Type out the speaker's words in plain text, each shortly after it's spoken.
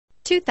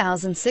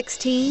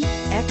2016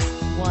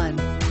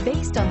 X1.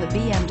 Based on the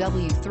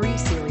BMW 3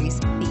 Series,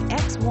 the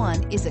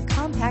X1 is a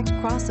compact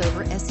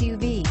crossover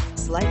SUV,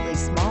 slightly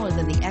smaller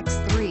than the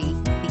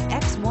X3. The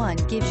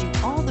X1 gives you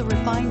all the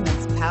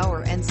refinements,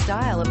 power, and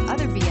style of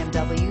other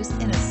BMWs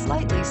in a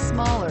slightly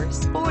smaller,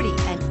 sporty,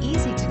 and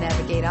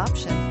easy-to-navigate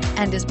option,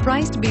 and is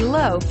priced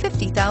below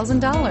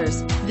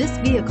 $50,000. This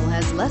vehicle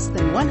has less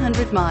than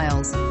 100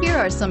 miles. Here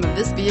are some of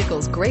this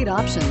vehicle's great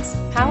options: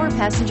 power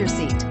passenger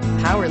seat,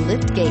 power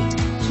lift gate,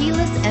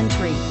 keyless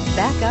entry,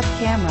 backup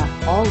camera,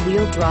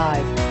 all-wheel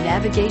drive,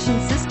 navigation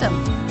system,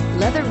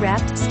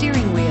 leather-wrapped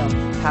steering wheel,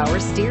 power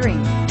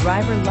steering,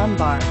 driver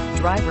lumbar,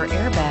 driver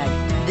airbag.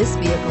 This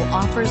vehicle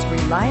offers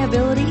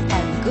reliability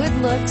and good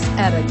looks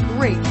at a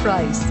great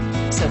price.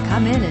 So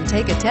come in and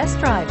take a test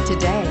drive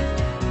today.